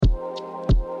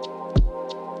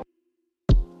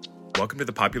Welcome to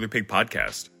the Popular Pig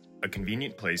Podcast, a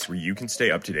convenient place where you can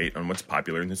stay up to date on what's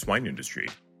popular in the swine industry.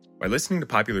 By listening to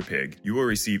Popular Pig, you will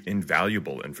receive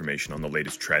invaluable information on the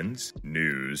latest trends,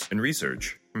 news, and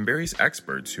research from various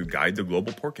experts who guide the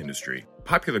global pork industry.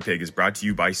 Popular Pig is brought to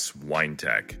you by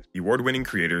SwineTech, the award-winning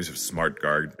creators of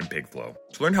SmartGuard and PigFlow.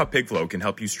 To learn how PigFlow can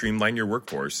help you streamline your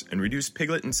workforce and reduce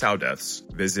piglet and sow deaths,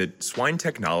 visit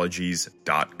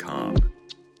swinetechnologies.com.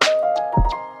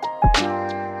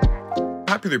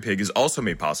 Popular Pig is also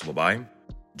made possible by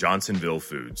Johnsonville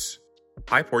Foods,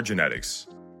 Hypor Genetics,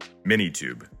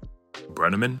 Minitube,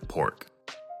 Brenneman Pork,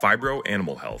 Fibro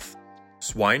Animal Health,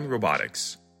 Swine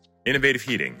Robotics, Innovative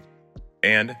Heating,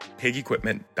 and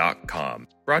PigEquipment.com.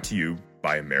 Brought to you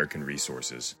by American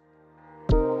Resources.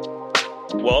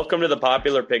 Welcome to the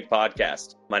Popular Pig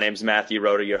Podcast. My name is Matthew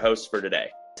Rhoda, your host for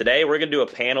today. Today, we're going to do a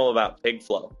panel about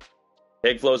PigFlow.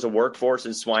 PigFlow is a workforce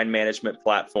and swine management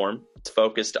platform. It's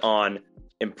focused on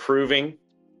improving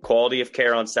quality of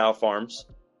care on sow farms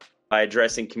by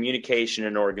addressing communication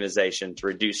and organization to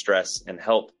reduce stress and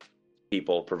help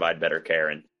people provide better care.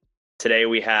 And today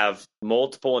we have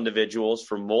multiple individuals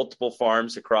from multiple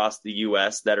farms across the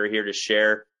U.S. that are here to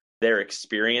share their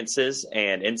experiences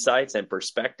and insights and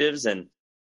perspectives. And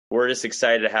we're just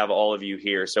excited to have all of you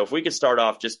here. So if we could start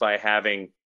off just by having,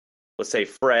 let's say,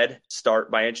 Fred start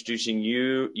by introducing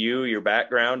your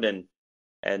background, and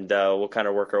we'll kind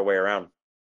of work our way around.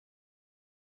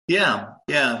 Yeah.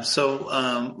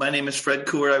 So my name is Fred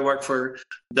Coor. I work for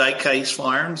Dykhuis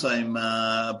Farms. I'm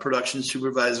a production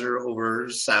supervisor over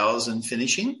sows and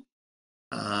finishing.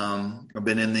 I've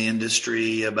been in the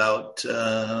industry about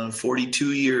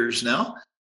 42 years now.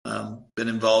 Been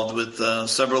involved with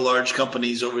several large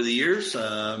companies over the years,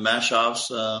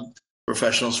 Mash-Offs,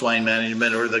 Professional Swine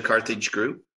Management, or the Carthage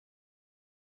Group.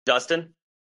 Dustin?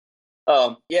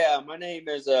 My name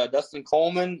is Dustin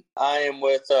Coleman. I am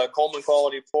with Coleman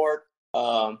Quality Pork.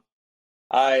 I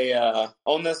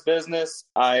own this business.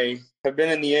 I have been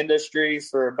in the industry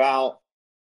for about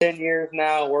 10 years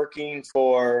now, working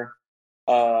for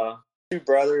two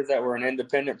brothers that were an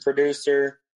independent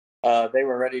producer. They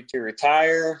were ready to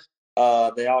retire.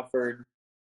 They offered,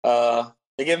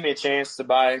 they gave me a chance to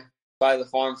buy the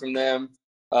farm from them.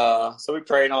 So we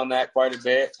prayed on that quite a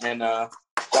bit, and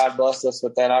God blessed us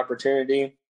with that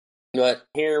opportunity. But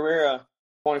here we're a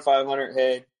 2,500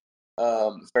 head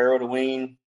farrow to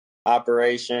wean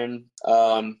operation.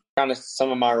 Kind of some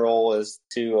of my role is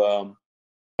to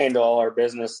handle all our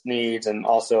business needs and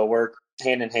also work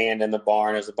hand in hand in the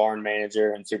barn as a barn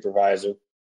manager and supervisor.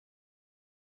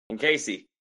 And Casey?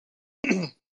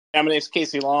 My name is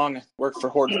Casey Long. I work for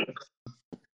Hort.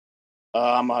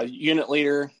 I'm a unit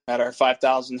leader at our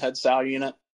 5,000 head sow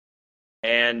unit.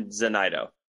 And Zenaido?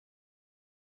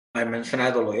 I'm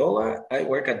Ensenado Loyola. I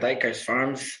work at Dykhuis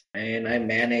Farms, and I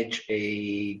manage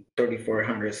a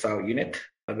 3,400 sow unit.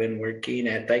 I've been working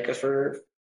at Dykhuis for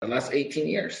the last 18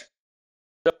 years.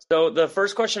 So the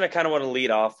first question I kind of want to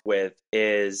lead off with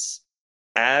is,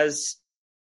 as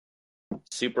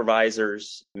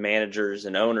supervisors, managers,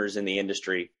 and owners in the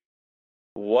industry,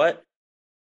 what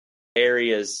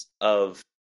areas of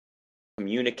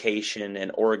communication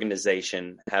and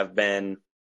organization have been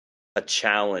a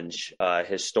challenge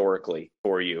historically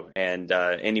for you? And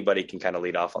anybody can kind of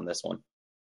lead off on this one.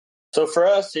 So for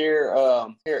us here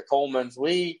at Coleman's,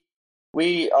 we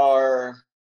are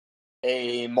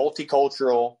a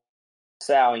multicultural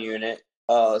sow unit.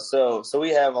 So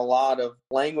we have a lot of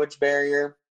language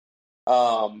barrier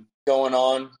going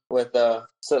on with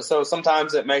so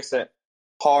sometimes it makes it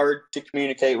hard to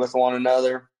communicate with one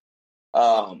another.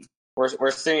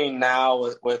 We're seeing now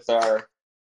with our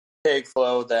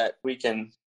PigFlow that we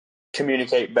can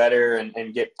communicate better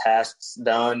and get tasks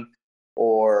done,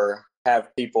 or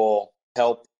have people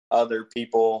help other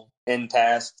people in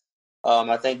tasks.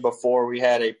 I think before we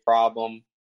had a problem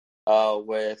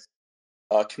with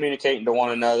communicating to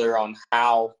one another on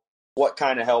what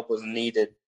kind of help was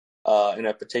needed in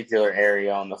a particular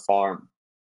area on the farm.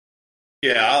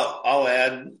 Yeah, I'll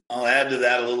add to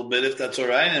that a little bit, if that's all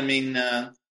right. I mean,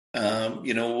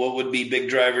 what would be big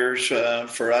drivers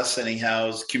for us anyhow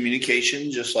is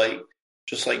communication, just like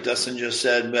Dustin just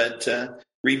said, but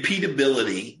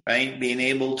repeatability, right? Being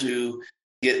able to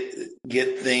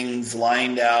get things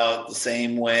lined out the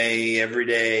same way every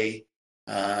day,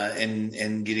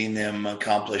 and getting them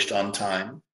accomplished on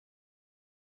time.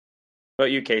 What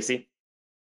about you, Casey?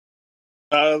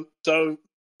 So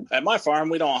at my farm,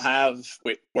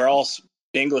 we're all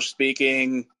English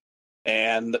speaking.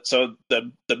 And so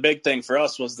the big thing for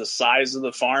us was the size of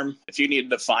the farm. If you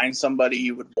needed to find somebody,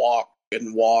 you would walk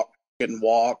and walk and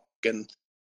walk, and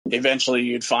eventually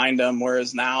you'd find them.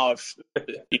 Whereas now, if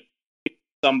you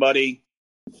somebody,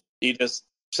 you just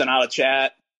send out a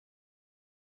chat.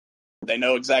 They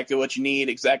know exactly what you need,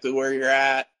 exactly where you're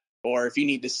at, or if you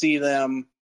need to see them,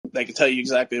 they can tell you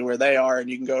exactly where they are, and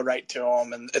you can go right to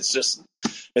them. And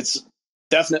it's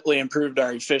definitely improved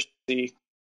our efficiency.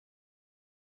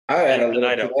 I add a little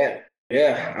to that.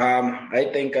 Yeah, I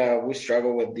think we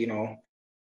struggle with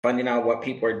finding out what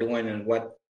people are doing and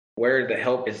where the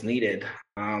help is needed.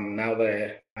 Now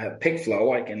that I have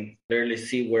PigFlow, I can literally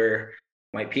see where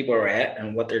my people are at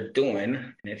and what they're doing,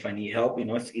 and if I need help,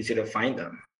 it's easy to find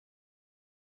them.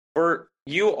 For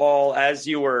you all, as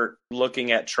you were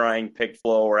looking at trying PigFlow,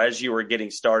 or as you were getting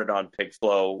started on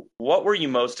PigFlow, what were you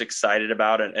most excited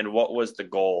about, and what was the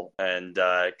goal? And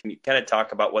can you kind of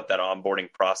talk about what that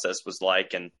onboarding process was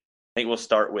like? And I think we'll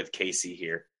start with Casey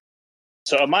here.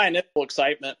 So my initial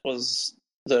excitement was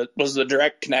the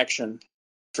direct connection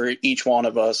for each one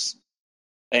of us,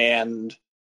 and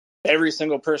every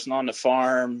single person on the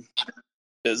farm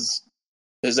is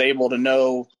able to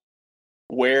know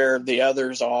where the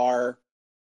others are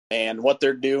and what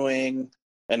they're doing.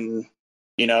 And,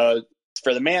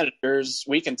 for the managers,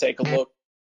 we can take a look,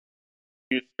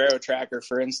 use Sparrow Tracker,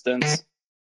 for instance,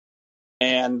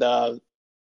 and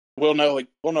we'll know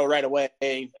right away,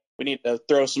 hey, we need to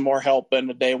throw some more help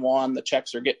into day one. The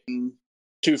checks are getting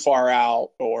too far out,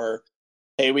 or,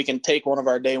 hey, we can take one of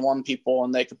our day one people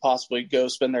and they could possibly go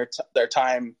spend their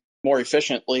time more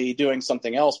efficiently doing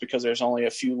something else because there's only a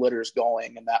few litters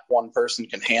going and that one person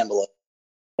can handle it.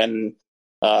 And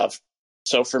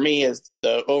so for me, is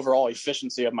the overall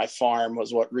efficiency of my farm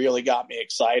was what really got me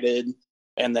excited.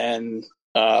 And then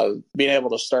being able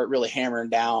to start really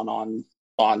hammering down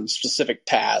on specific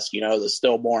tasks, the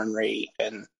stillborn rate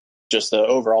and just the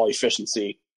overall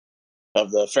efficiency of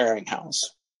the farrowing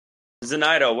house.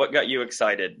 Zenaida, what got you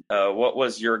excited? What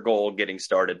was your goal getting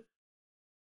started?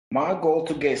 My goal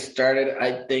to get started,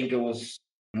 I think it was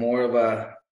more of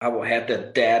I will have the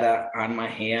data on my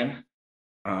hand,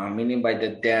 meaning by the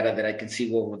data that I can see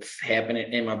what was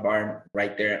happening in my barn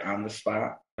right there on the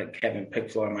spot, like having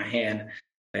PigFlow in my hand,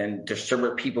 and to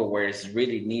serve people where it's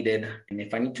really needed. And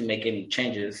if I need to make any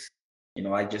changes,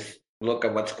 I just look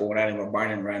at what's going on in my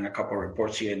barn and run a couple of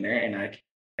reports here and there, and I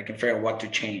can figure out what to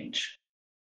change.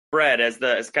 Brad, as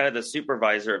kind of the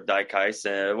supervisor of Dicey's,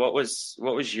 what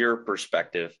was your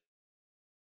perspective?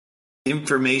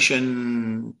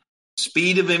 Information,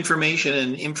 speed of information,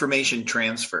 and information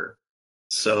transfer.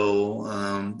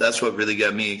 So that's what really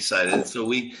got me excited. So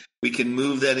we can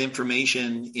move that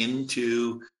information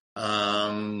into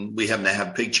we happen to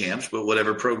have PigChamps, but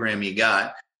whatever program you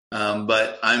got.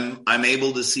 But I'm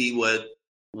able to see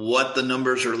what the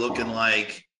numbers are looking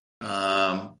like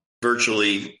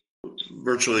virtually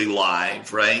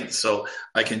live, right? So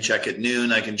I can check at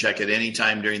noon, I can check at any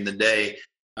time during the day.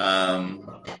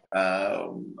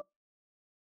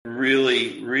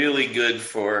 Really, really good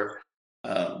for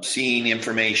seeing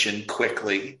information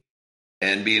quickly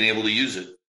and being able to use it.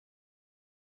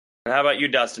 And how about you,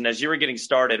 Dustin? As you were getting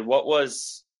started, what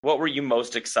were you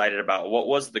most excited about? What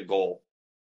was the goal?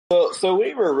 So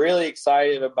we were really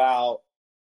excited about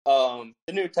the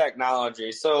new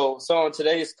technology. So in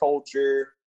today's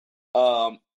culture,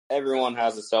 everyone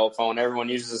has a cell phone. Everyone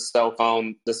uses a cell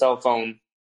phone. The cell phone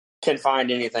can find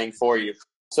anything for you.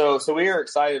 So we were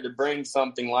excited to bring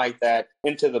something like that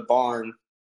into the barn.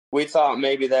 We thought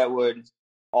maybe that would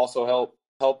also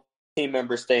help team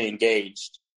members stay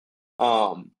engaged.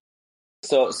 So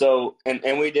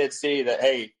we did see that,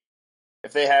 hey,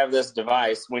 if they have this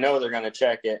device, we know they're going to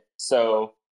check it.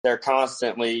 So they're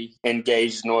constantly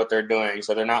engaged in what they're doing.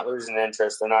 So they're not losing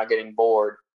interest. They're not getting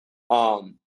bored.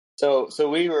 So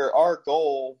our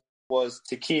goal was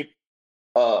to keep,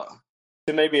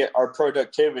 to maybe our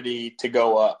productivity to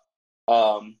go up.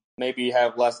 Maybe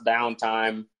have less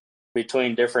downtime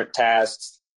between different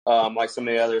tasks. Like some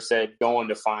of the others said, going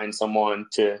to find someone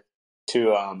to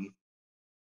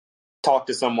talk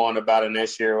to someone about an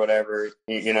issue or whatever.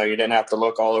 You didn't have to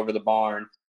look all over the barn.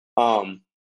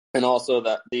 And also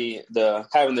that the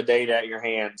having the data at your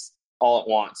hands all at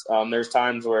once. There's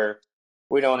times where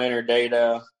we don't enter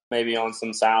data maybe on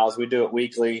some sows. We do it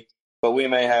weekly, but we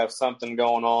may have something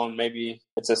going on. Maybe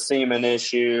it's a semen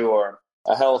issue or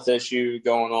a health issue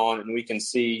going on, and we can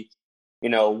see,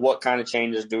 what kind of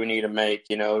changes do we need to make,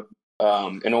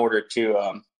 in order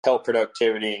to help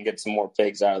productivity and get some more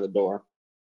pigs out of the door.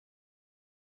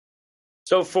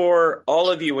 So for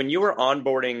all of you, when you were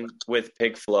onboarding with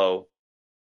PigFlow,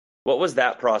 what was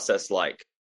that process like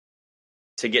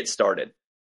to get started?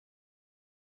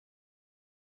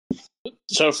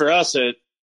 So for us, at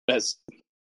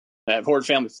Horde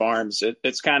Family Farms,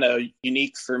 it's kind of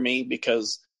unique for me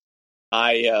because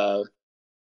I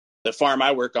the farm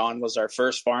I work on was our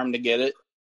first farm to get it.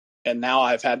 And now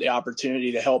I've had the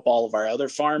opportunity to help all of our other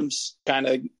farms kind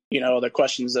of, the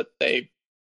questions that they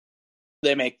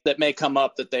may come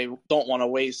up that they don't want to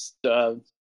waste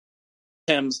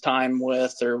Tim's time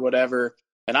with or whatever.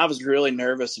 And I was really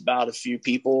nervous about a few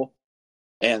people.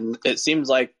 And it seems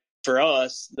like for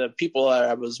us, the people that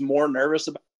I was more nervous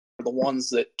about are the ones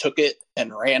that took it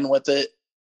and ran with it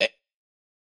and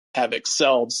have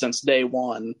excelled since day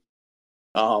one.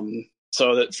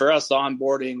 So that for us, the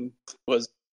onboarding was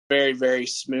very, very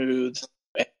smooth,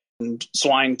 and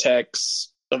swine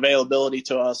tech's availability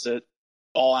to us at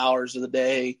all hours of the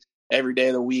day, every day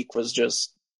of the week was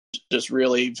just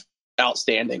really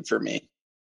outstanding for me.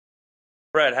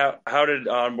 Brad, how did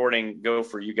onboarding go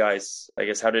for you guys? I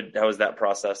guess how was that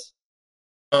process?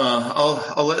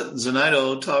 I'll let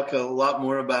Zenaido talk a lot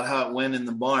more about how it went in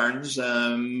the barns.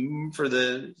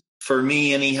 For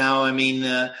me anyhow, I mean,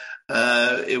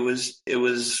 it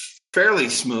was fairly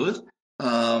smooth.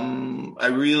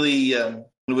 It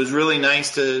was really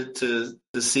nice to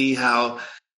see how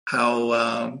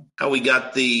we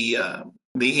got the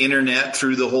internet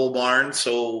through the whole barn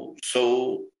so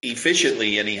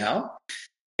efficiently anyhow.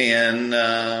 And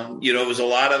it was a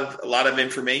lot of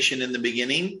information in the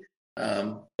beginning,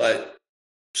 but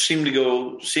seemed to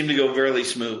go fairly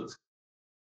smooth.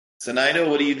 Zenaido,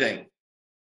 what do you think?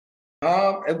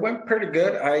 It went pretty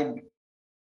good.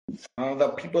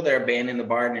 The people that are been in the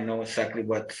barn, they know exactly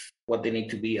what they need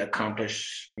to be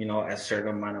accomplished, a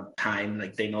certain amount of time.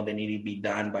 Like they know they need to be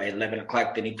done by 11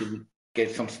 o'clock. They need to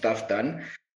get some stuff done.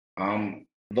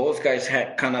 Those guys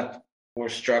were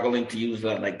struggling to use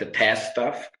the task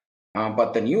stuff.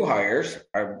 But the new hires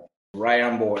are right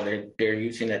on board. They're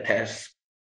using the tasks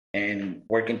and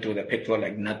working through the pig flow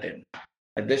like nothing.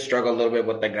 I did struggle a little bit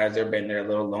with the guys that have been there a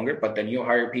little longer, but the new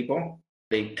hire people,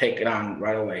 they take it on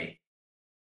right away.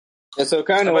 And so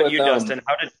kind of about with you, Dustin,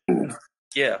 how did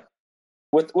yeah.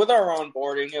 With our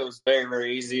onboarding, it was very,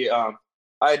 very easy. I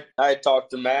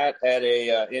talked to Matt at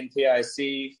a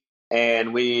NPIC,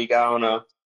 and we got on a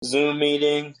Zoom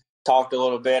meeting, talked a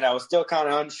little bit. I was still kind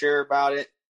of unsure about it.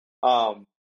 And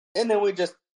then we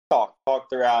just talked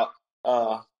throughout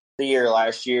the year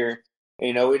last year.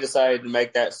 We decided to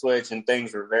make that switch, and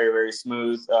things were very, very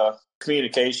smooth.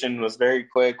 Communication was very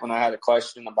quick when I had a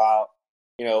question about,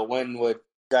 when would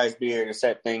guys be here to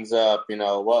set things up,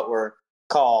 what were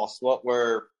costs, what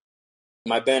were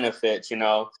my benefits, and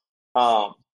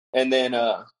then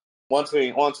once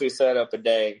we set up a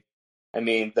day, I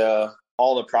mean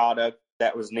all the product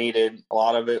that was needed, a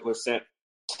lot of it was sent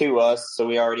to us, so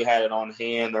we already had it on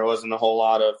hand. There wasn't a whole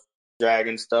lot of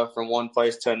dragging stuff from one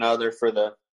place to another for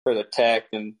the tech.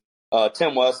 And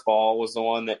Tim Westfall was the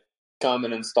one that come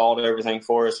and installed everything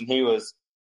for us, and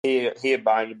he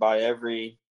abided by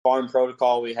every farm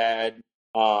protocol we had,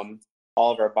 all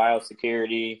of our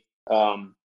biosecurity,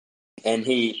 and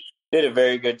he did a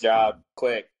very good job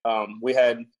quick. We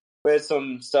had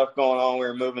some stuff going on. We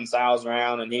were moving sows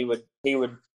around, and he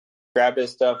would grab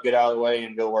his stuff, get out of the way,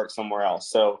 and go work somewhere else.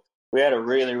 So we had a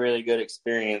really, really good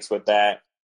experience with that.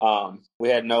 We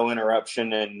had no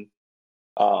interruption in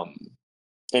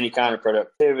any kind of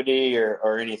productivity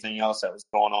or anything else that was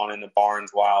going on in the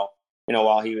barns while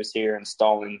he was here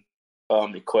installing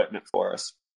equipment for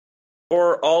us.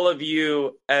 For all of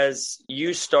you, as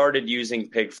you started using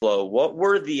PigFlow, what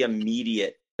were the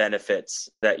immediate benefits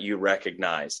that you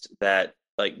recognized that,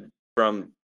 like,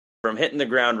 from hitting the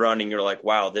ground running, you're like,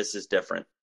 wow, this is different?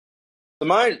 So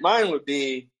mine would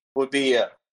be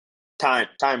time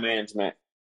management.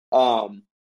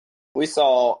 We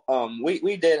saw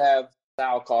we did have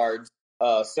sow cards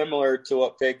similar to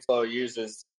what PigFlow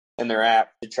uses in their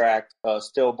app to track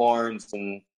stillborns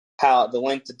and how the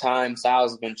length of time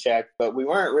sows have been checked, but we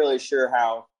weren't really sure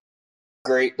how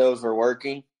great those were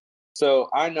working. So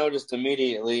I noticed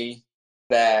immediately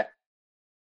that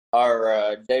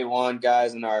our day one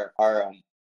guys and our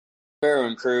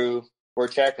farrowing crew were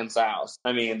checking sows.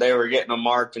 I mean, they were getting them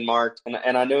marked,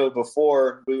 and I knew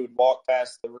before we would walk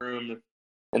past the room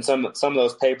and some of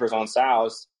those papers on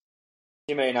sows,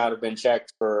 he may not have been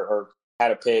checked or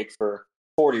had a pig for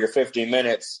 40 or 50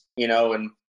 minutes, and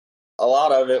a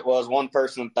lot of it was one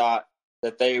person thought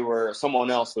that someone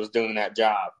else was doing that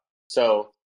job.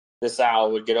 So the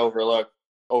sow would get overlooked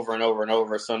over and over and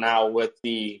over. So now with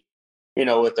the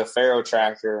farrow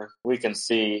tracker, we can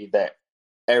see that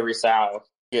every sow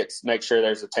make sure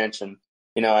there's attention,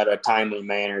 at a timely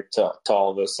manner to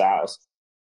all of those sows.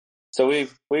 So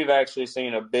we've actually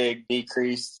seen a big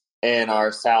decrease in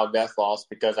our sow death loss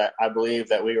because I believe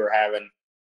that we were having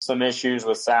some issues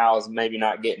with sows maybe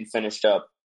not getting finished up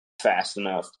fast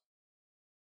enough.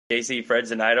 Casey, Fred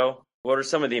Zanito, what are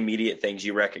some of the immediate things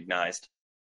you recognized?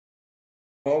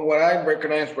 Well, what I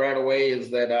recognized right away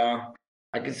is that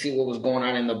I can see what was going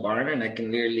on in the barn, and I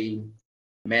can literally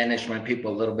manage my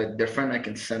people a little bit different. I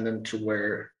can send them to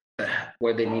where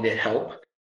they needed help.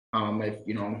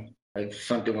 If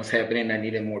something was happening, I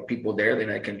needed more people there, then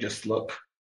I can just look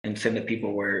and send the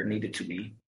people where it needed to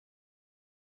be.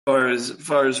 As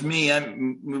far as me,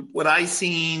 what I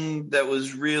seen that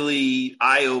was really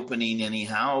eye-opening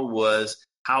anyhow was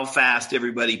how fast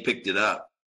everybody picked it up.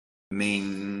 I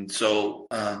mean, so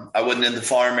I wasn't in the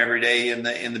farm every day in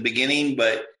the beginning,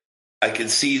 but I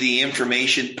could see the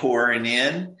information pouring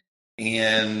in,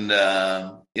 and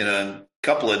in a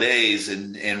couple of days,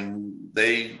 and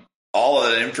all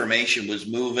of the information was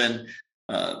moving.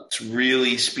 It's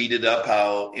really speeded up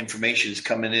how information is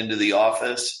coming into the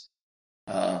office.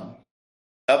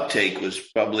 Uptake was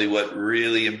probably what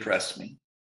really impressed me.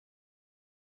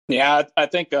 Yeah, I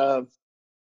think I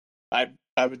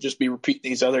would just be repeating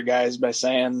these other guys by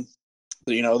saying,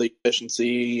 the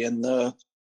efficiency and the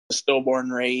stillborn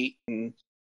rate and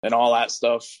all that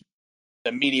stuff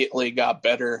immediately got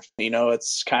better.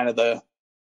 It's kind of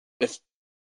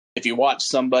if you watch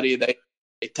somebody, they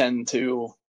tend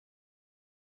to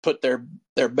put their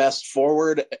best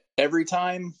forward every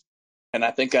time. And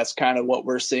I think that's kind of what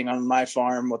we're seeing on my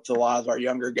farm with a lot of our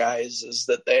younger guys, is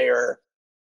that they're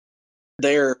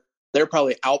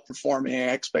probably outperforming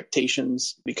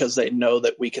expectations because they know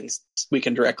that we can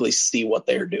directly see what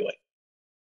they're doing.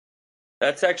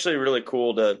 That's actually really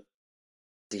cool to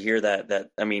hear that.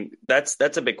 I mean, that's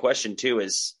a big question too,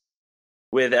 is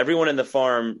with everyone in the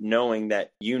farm knowing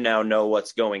that you now know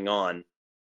what's going on.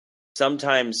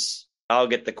 Sometimes I'll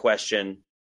get the question,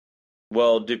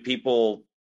 well, do people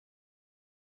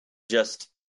just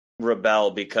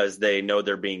rebel because they know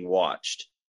they're being watched?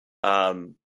 I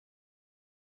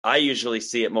usually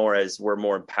see it more as we're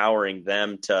more empowering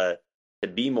them to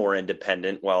be more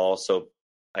independent, while also,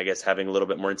 I guess, having a little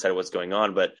bit more insight of what's going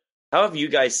on. But how have you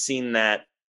guys seen that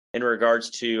in regards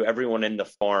to everyone in the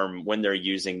farm when they're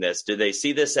using this? Do they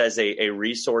see this as a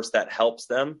resource that helps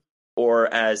them,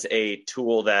 or as a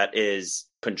tool that is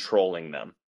controlling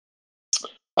them?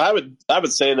 I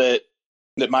would say that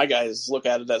my guys look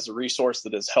at it as a resource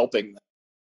that is helping them.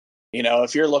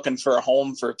 If you're looking for a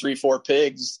home for 3-4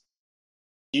 pigs,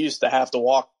 you used to have to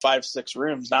walk 5-6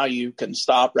 rooms. Now you can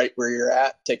stop right where you're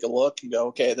at, take a look, and go,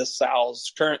 okay, this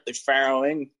sow's currently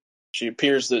farrowing. She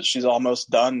appears that she's almost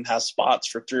done, has spots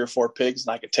for 3 or 4 pigs,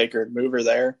 and I could take her and move her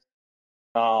there.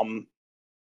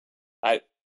 I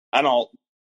don't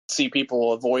see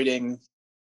people avoiding,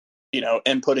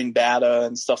 inputting data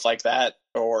and stuff like that,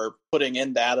 or putting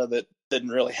in data that didn't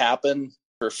really happen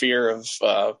for fear of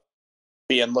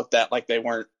being looked at like they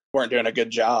weren't doing a good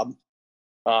job.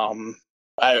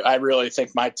 I really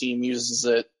think my team uses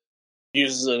it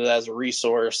as a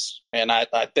resource, and I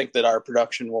think that our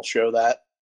production will show that.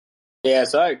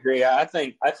 Yes, I agree. I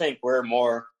think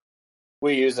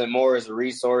we use it more as a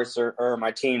resource, or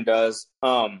my team does.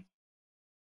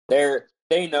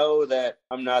 They know that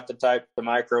I'm not the type to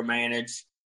micromanage,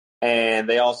 and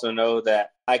they also know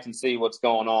that I can see what's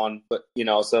going on. But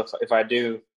so if I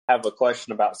do have a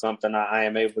question about something, I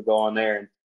am able to go on there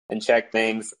and check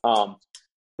things.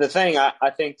 The thing I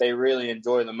think they really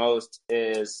enjoy the most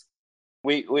is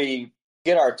we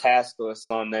get our task list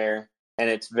on there, and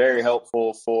it's very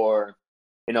helpful for,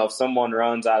 if someone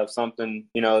runs out of something,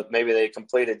 maybe they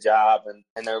complete a job and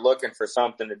they're looking for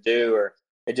something to do, or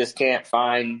they just can't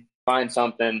find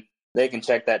something, they can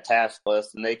check that task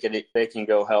list and they can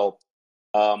go help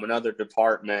another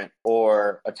department,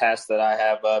 or a task that I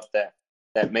have up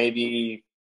that maybe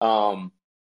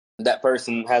that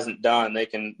person hasn't done. They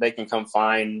can come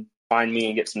find me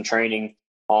and get some training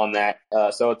on that.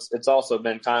 So it's also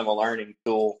been kind of a learning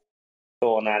tool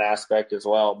in that aspect as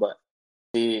well. But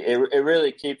it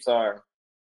really keeps our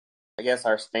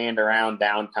stand around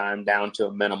downtime down to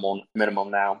a minimum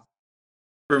now.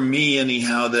 For me,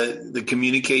 anyhow, the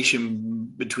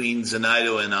communication between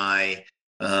Zanito and I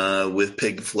with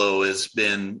PigFlow has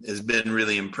been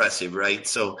really impressive, right?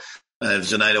 So if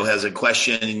Zanito has a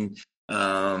question,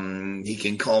 he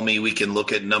can call me. We can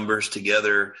look at numbers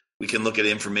together. We can look at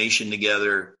information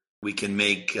together. We can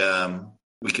make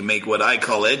what I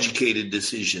call educated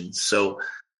decisions. So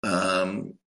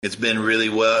it's been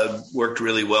worked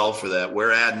really well for that.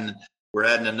 We're adding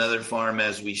another farm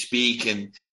as we speak,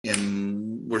 and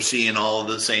we're seeing all of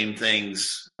the same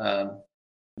things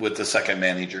with the second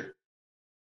manager.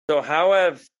 So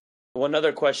one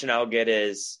other question I'll get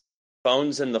is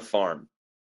phones in the farm.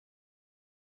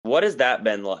 What has that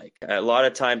been like? A lot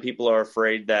of time people are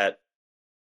afraid that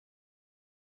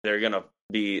they're going to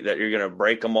that you're going to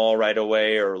break them all right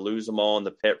away or lose them all in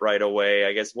the pit right away?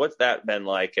 I guess, what's that been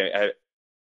like?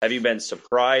 Have you been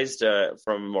surprised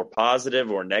from a more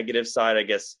positive or negative side? I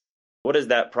guess, what has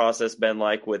that process been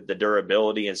like with the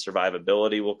durability and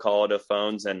survivability, we'll call it, of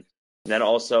phones? And then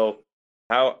also,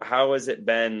 how has it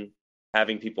been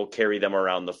having people carry them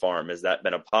around the farm? Has that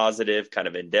been a positive, kind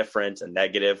of indifferent, a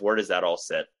negative? Where does that all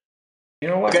sit? You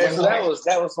know what? Okay, so that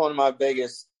was one of my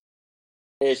biggest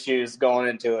issues going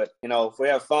into it. You know, if we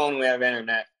have phone, we have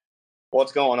internet.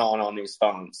 What's going on these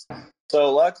phones?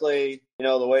 So luckily, you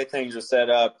know, the way things are set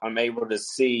up, I'm able to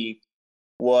see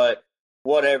what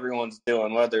everyone's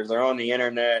doing, whether they're on the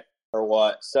internet or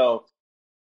what. So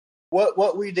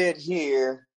what we did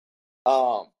here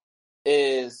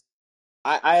is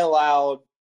I allowed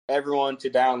everyone to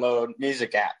download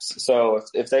music apps. So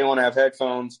if they want to have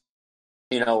headphones,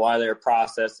 you know, while they're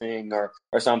processing or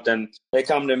something, they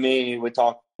come to me, we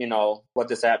talk, you know, what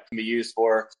this app can be used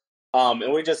for.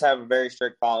 And we just have a very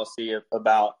strict policy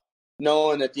about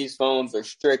knowing that these phones are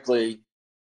strictly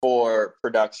for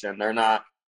production. They're not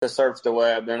to surf the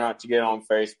web. They're not to get on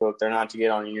Facebook. They're not to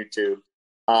get on YouTube.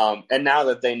 And now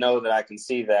that they know that I can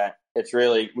see that, it's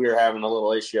really, we were having a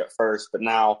little issue at first, but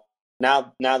now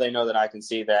they know that I can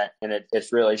see that, and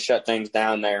it's really shut things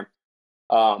down there.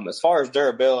 As far as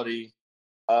durability,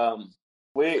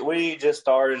 we just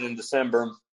started in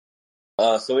December,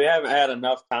 so we haven't had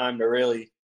enough time to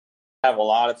really have a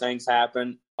lot of things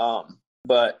happen.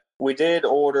 But we did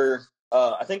order,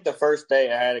 I think the first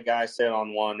day I had a guy sit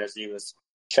on one as he was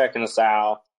checking us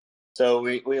out. So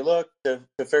we looked to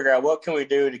figure out what can we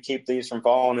do to keep these from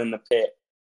falling in the pit.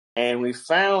 And we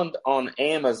found on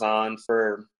Amazon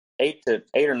for $8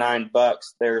 or $9,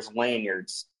 there's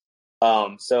lanyards.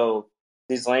 So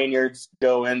these lanyards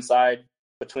go inside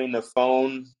between the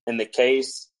phone and the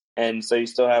case. And so you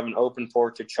still have an open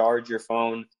port to charge your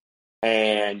phone,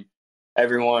 and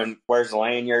everyone wears a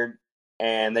lanyard,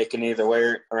 and they can either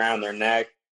wear it around their neck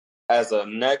as a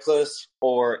necklace,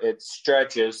 or it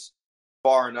stretches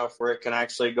far enough where it can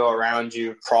actually go around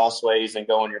you crossways and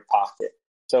go in your pocket.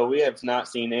 So we have not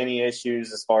seen any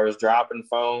issues as far as dropping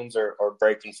phones or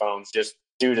breaking phones, just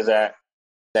due to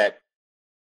that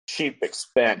cheap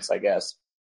expense, I guess.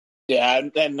 Yeah,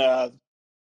 and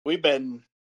we've been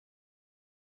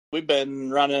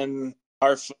running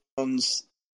our phones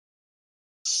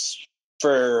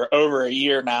for over a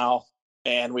year now,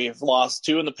 and we've lost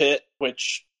 2 in the pit,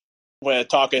 which, when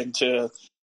talking to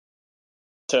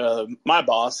my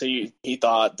boss, he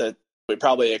thought that we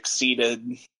probably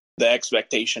exceeded the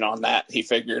expectation on that. He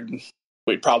figured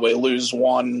we'd probably lose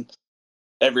 1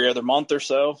 every other month or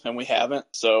so, and we haven't.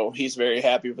 So he's very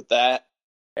happy with that.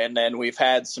 And then we've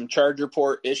had some charger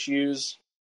port issues,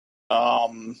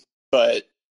 but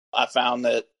I found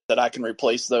that I can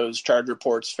replace those charger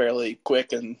ports fairly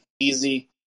quick and easy,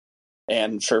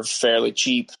 and for fairly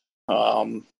cheap.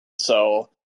 So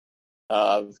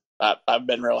I've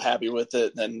been real happy with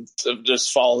it, and to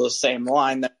just follow the same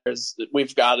line there is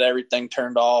we've got everything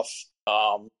turned off.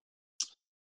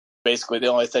 Basically, the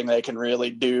only thing they can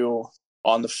really do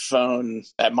on the phone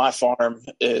at my farm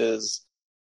is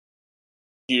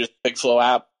use the PigFlow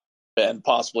app and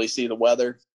possibly see the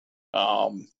weather.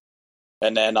 And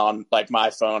then on like my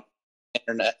phone,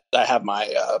 internet, I have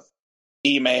my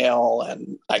email,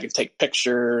 and I can take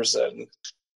pictures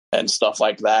and stuff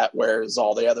like that, whereas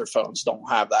all the other phones don't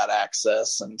have that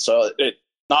access. And so it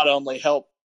not only helped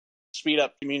speed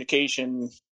up communication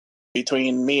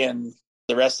between me and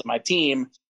the rest of my team,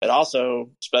 it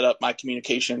also sped up my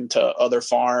communication to other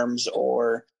farms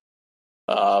or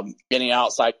any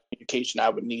outside communication I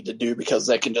would need to do, because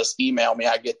they can just email me.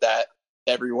 I get that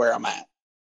everywhere I'm at.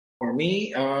 For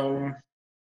me,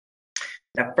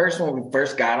 at first, when we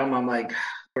first got them, I'm like,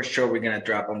 for sure we're going to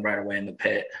drop them right away in the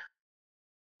pit.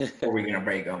 Or we're going to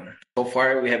break them. So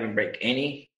far, we haven't break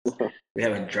any. We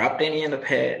haven't dropped any in the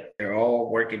pit. They're all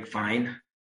working fine.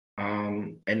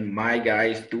 And my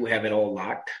guys do have it all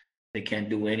locked. They can't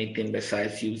do anything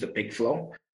besides use the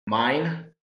PigFlow. Mine,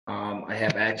 I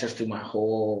have access to my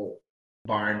whole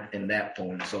barn in that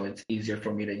phone. So it's easier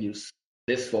for me to use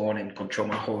this phone and control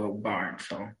my whole barn.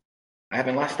 So I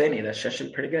haven't lost any. That's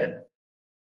actually pretty good.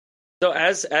 So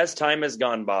as time has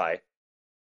gone by,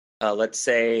 let's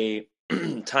say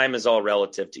time is all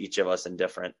relative to each of us and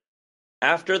different.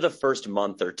 After the first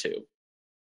month or two,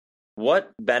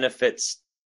 what benefits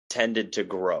tended to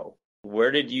grow?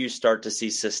 Where did you start to see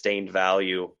sustained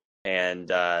value and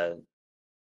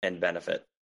benefit?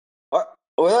 Well,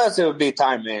 that's, it would be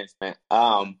time management.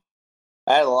 I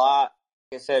had a lot,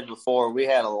 like I said before, we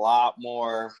had a lot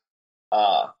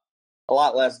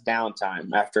less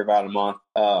downtime after about a month.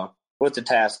 the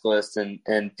task list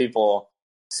and people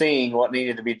seeing what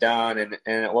needed to be done, and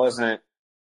it wasn't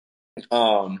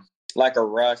like a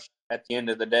rush at the end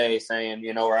of the day saying,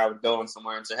 where I would go in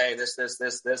somewhere and say, hey,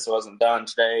 this wasn't done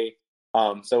today.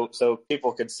 So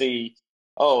people could see,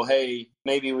 oh, hey,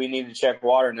 maybe we need to check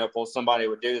water nipples. Somebody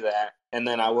would do that. And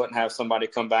then I wouldn't have somebody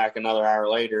come back another hour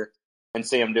later and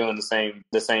see them doing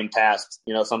the same tasks.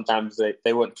 Sometimes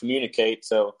they wouldn't communicate.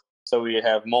 So we'd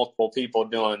have multiple people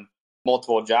doing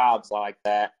multiple jobs like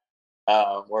that,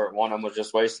 where one of them was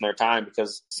just wasting their time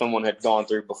because someone had gone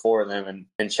through before them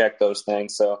and checked those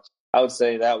things. So I would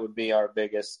say that would be our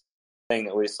biggest thing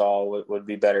that we saw would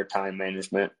be better time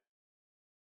management.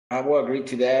 I will agree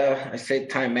to that. I say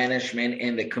time management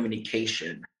and the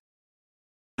communication.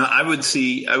 I would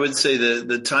say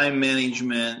the time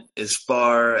management as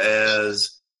far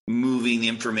as moving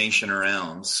information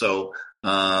around. So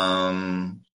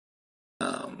I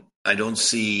don't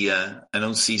see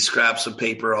scraps of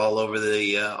paper all over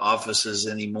the offices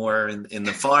anymore in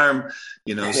the farm.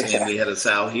 Saying we had a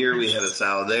sow here, we had a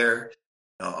sow there.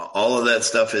 All of that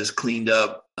stuff is cleaned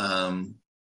up, and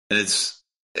it's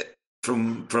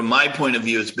from my point of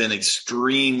view, it's been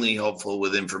extremely helpful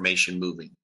with information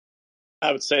moving.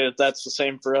 I would say that's the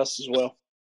same for us as well.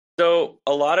 So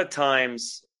a lot of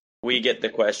times we get the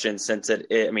question, since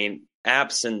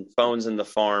apps and phones in the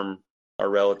farm are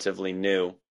relatively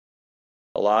new.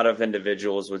 A lot of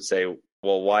individuals would say,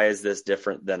 well, why is this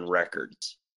different than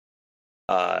records?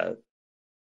 Fred,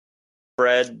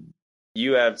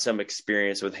 you have some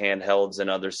experience with handhelds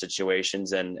and other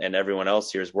situations, and everyone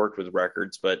else here has worked with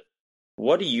records, but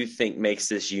what do you think makes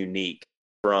this unique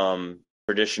from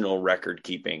traditional record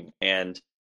keeping, and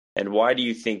why do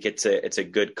you think it's a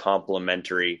good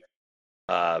complementary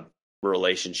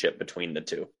relationship between the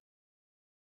two?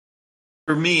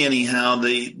 For me, anyhow,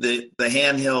 the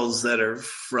handhelds that are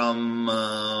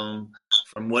from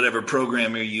whatever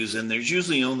program you're using, there's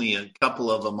usually only a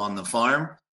couple of them on the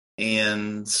farm,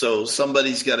 and so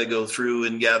somebody's got to go through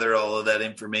and gather all of that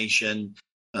information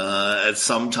at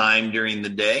some time during the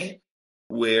day.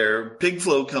 Where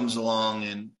PigFlow comes along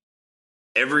and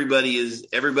everybody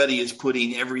is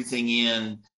putting everything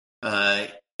in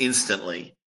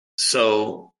instantly.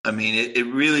 So it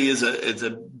really is it's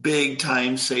a big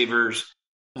time savers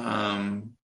for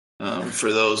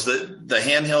those. The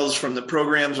handhelds from the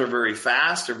programs are very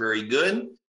fast, are very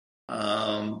good,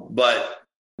 but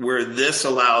where this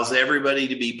allows everybody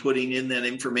to be putting in that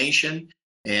information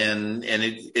and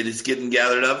it is getting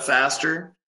gathered up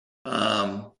faster.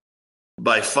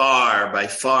 By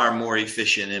far more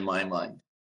efficient in my mind.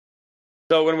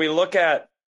 So when we look at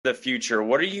the future,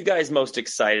 what are you guys most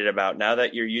excited about now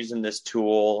that you're using this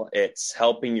tool? It's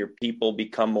helping your people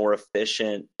become more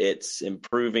efficient. It's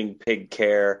improving pig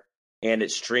care, and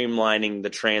it's streamlining the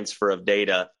transfer of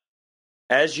data.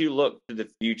 As you look to the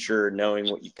future, knowing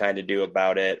what you kind of do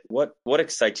about it, what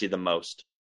excites you the most?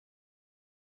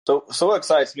 So what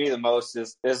excites me the most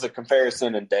is the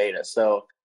comparison in data. So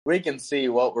we can see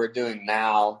what we're doing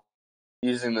now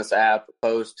using this app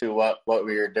opposed to what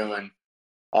we were doing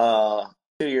 2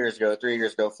 years ago, 3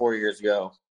 years ago, 4 years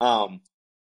ago.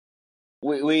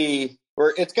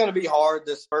 It's going to be hard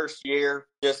this first year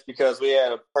just because we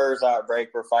had a PRRS outbreak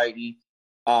we're fighting.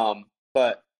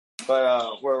 But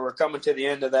we're coming to the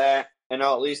end of that, and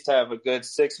I'll at least have a good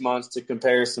 6 months to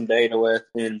compare some data with,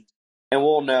 and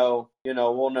we'll know,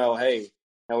 hey,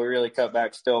 we really cut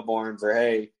back stillborns, or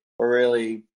hey,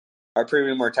 our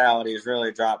premium mortality has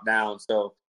really dropped down.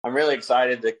 So I'm really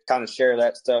excited to kind of share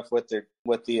that stuff with the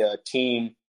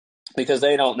team, because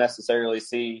they don't necessarily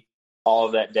see all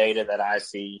of that data that I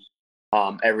see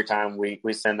every time we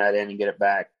send that in and get it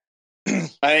back. I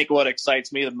think what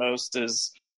excites me the most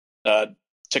is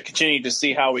to continue to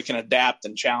see how we can adapt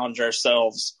and challenge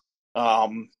ourselves,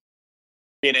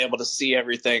 being able to see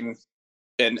everything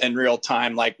in real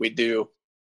time like we do,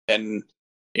 and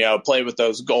play with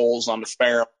those goals on the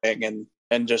farrowing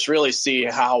and just really see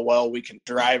how well we can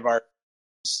drive our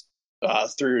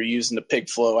through using the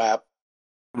PigFlow app.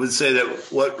 I would say that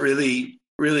what really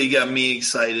got me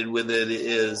excited with it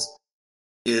is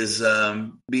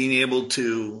being able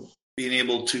to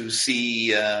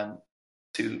see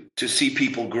to see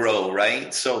people grow,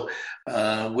 right? So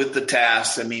with the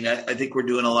tasks, I think we're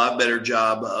doing a lot better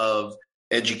job of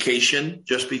education,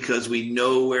 just because we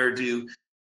know where to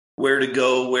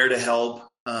go, where to help,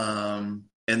 and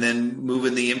then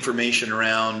moving the information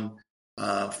around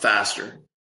faster.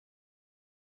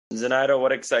 Zenaida,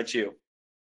 what excites you?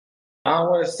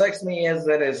 What excites me is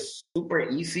that it's super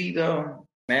easy to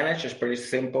manage. It's pretty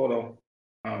simple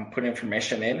to put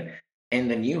information in,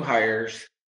 and the new hires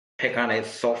pick on it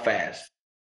so fast.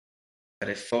 that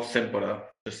it's so simple to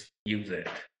just use it.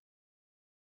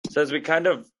 So as we kind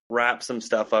of wrap some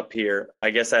stuff up here, I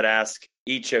guess I'd ask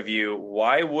each of you,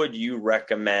 why would you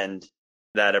recommend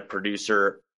that a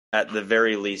producer at the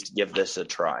very least give this a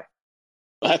try?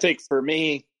 I think for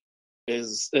me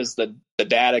is the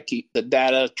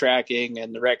data tracking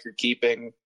and the record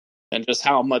keeping, and just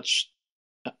how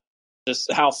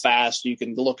fast you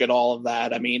can look at all of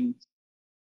that. I mean,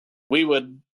 we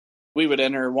would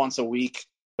enter once a week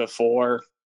before,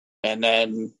 and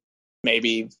then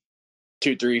maybe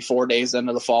 2, 3, 4 days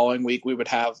into the following week, we would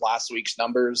have last week's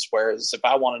numbers. Whereas if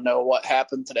I want to know what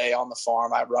happened today on the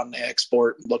farm, I run the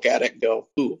export, look at it, and go,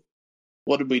 "Ooh,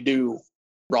 what did we do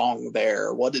wrong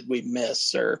there? What did we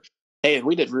miss?" Or, "Hey,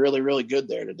 we did really, really good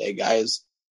there today, guys."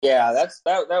 Yeah, that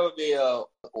would be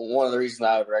one of the reasons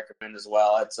I would recommend as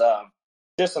well. It's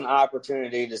just an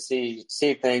opportunity to see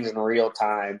things in real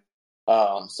time,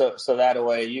 so that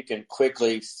way you can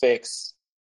quickly fix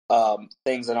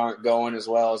things that aren't going as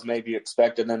well as maybe you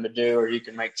expected them to do, or you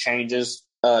can make changes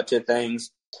to things.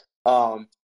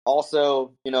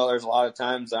 Also, there's a lot of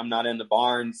times I'm not in the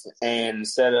barns, and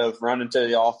instead of running to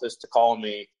the office to call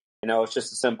me, it's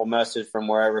just a simple message from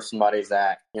wherever somebody's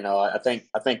at. I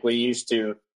think we used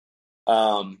to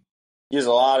use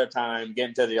a lot of time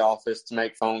getting to the office to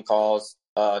make phone calls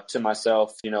to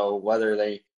myself, whether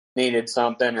they needed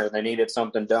something or they needed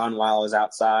something done while I was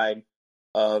outside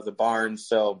of the barn.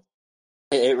 So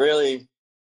it really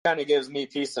kind of gives me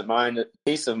peace of mind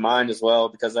as well,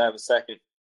 because I have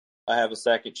a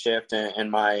second shift, and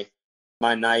my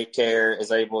night care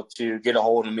is able to get a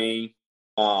hold of me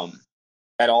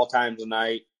at all times of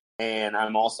night, and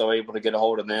I'm also able to get a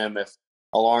hold of them if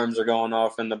alarms are going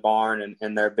off in the barn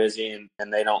and they're busy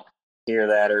and they don't hear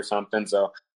that or something.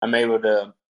 So I'm able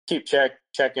to keep check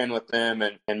in with them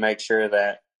and make sure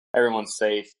that everyone's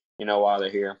safe, while they're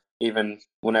here, even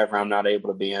whenever I'm not able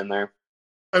to be in there.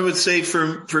 I would say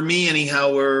for me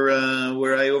anyhow,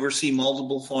 where I oversee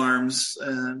multiple farms,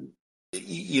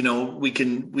 we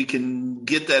can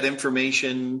get that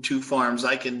information to farms.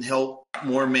 I can help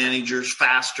more managers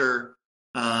faster,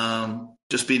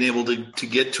 just being able to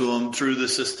get to them through the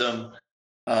system,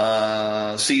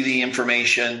 see the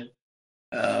information,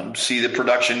 see the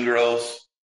production growth.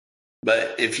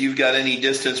 But if you've got any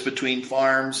distance between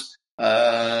farms,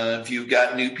 if you've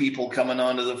got new people coming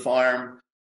onto the farm,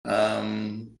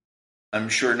 I'm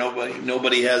sure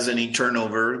nobody has any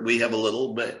turnover. We have a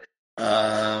little, but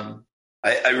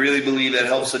I really believe that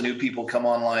helps the new people come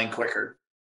online quicker.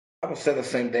 I would say the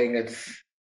same thing. It's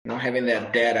having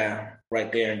that data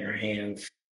right there in your hands.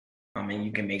 I mean,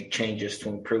 you can make changes to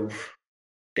improve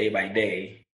day by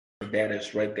day. The data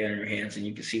is right there in your hands, and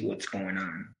you can see what's going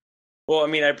on. Well, I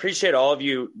mean, I appreciate all of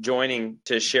you joining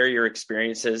to share your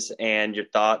experiences and your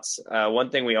thoughts. One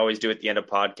thing we always do at the end of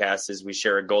podcasts is we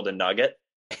share a golden nugget.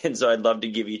 And so I'd love to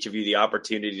give each of you the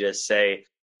opportunity to say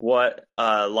what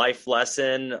life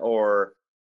lesson or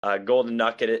golden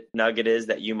nugget is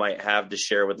that you might have to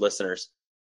share with listeners.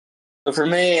 So for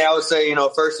me, I would say,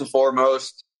 first and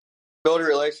foremost, build a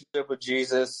relationship with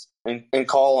Jesus and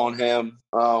call on him,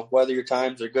 whether your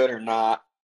times are good or not.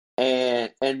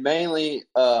 And mainly,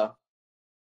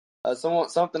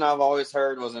 something I've always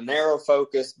heard was a narrow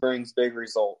focus brings big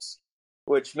results,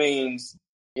 which means,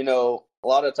 a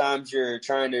lot of times you're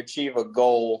trying to achieve a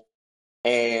goal,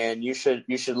 and you should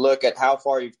look at how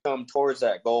far you've come towards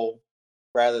that goal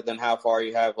rather than how far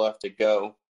you have left to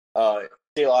go. I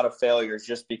see a lot of failures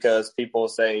just because people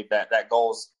say that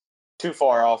goal's too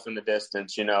far off in the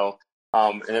distance, and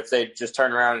if they just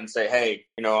turn around and say, "Hey,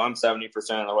 I'm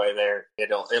 70% of the way there,"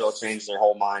 it'll change their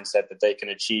whole mindset that they can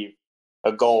achieve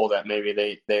a goal that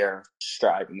maybe they're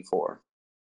striving for.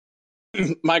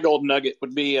 My golden nugget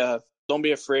would be don't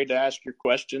be afraid to ask your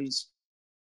questions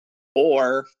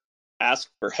or ask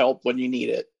for help when you need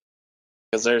it,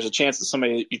 because there's a chance that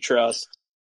somebody that you trust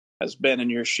has been in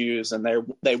your shoes and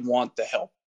they want the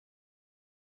help.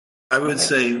 I would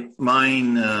say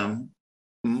mine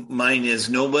is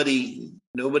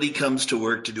nobody comes to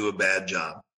work to do a bad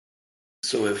job.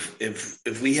 So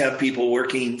if we have people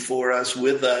working for us,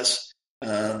 with us,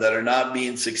 that are not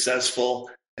being successful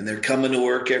and they're coming to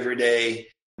work every day,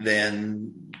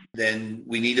 then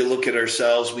we need to look at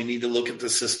ourselves. We need to look at the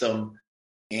system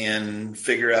and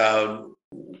figure out,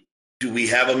 do we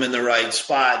have them in the right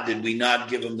spot? Did we not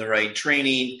give them the right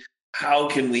training? How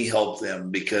can we help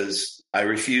them? Because I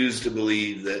refuse to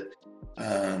believe that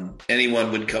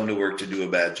anyone would come to work to do a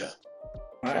bad job.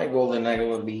 My golden nugget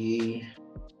would be,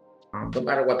 no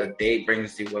matter what the day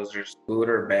brings you, whether it's good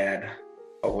or bad,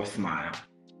 always smile.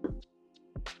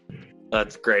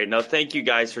 That's great. No, thank you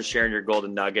guys for sharing your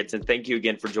golden nuggets. And thank you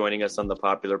again for joining us on the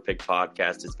Popular Pig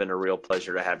podcast. It's been a real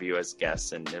pleasure to have you as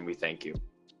guests, and we thank you.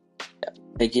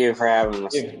 Thank you for having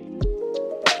us.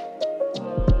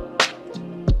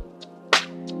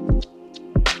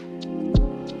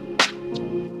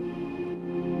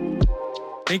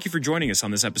 Thank you for joining us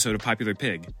on this episode of Popular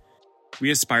Pig.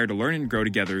 We aspire to learn and grow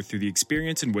together through the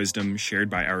experience and wisdom shared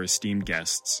by our esteemed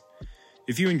guests.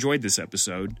 If you enjoyed this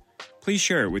episode, please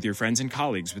share it with your friends and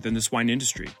colleagues within the swine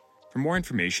industry. For more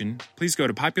information, please go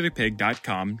to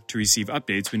popularpig.com to receive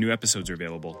updates when new episodes are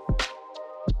available.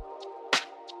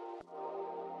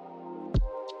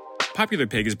 Popular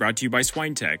Pig is brought to you by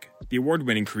SwineTech, the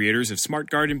award-winning creators of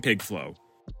SmartGuard and PigFlow.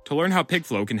 To learn how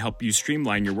PigFlow can help you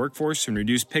streamline your workforce and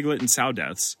reduce piglet and sow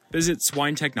deaths, visit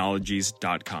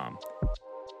swinetechnologies.com.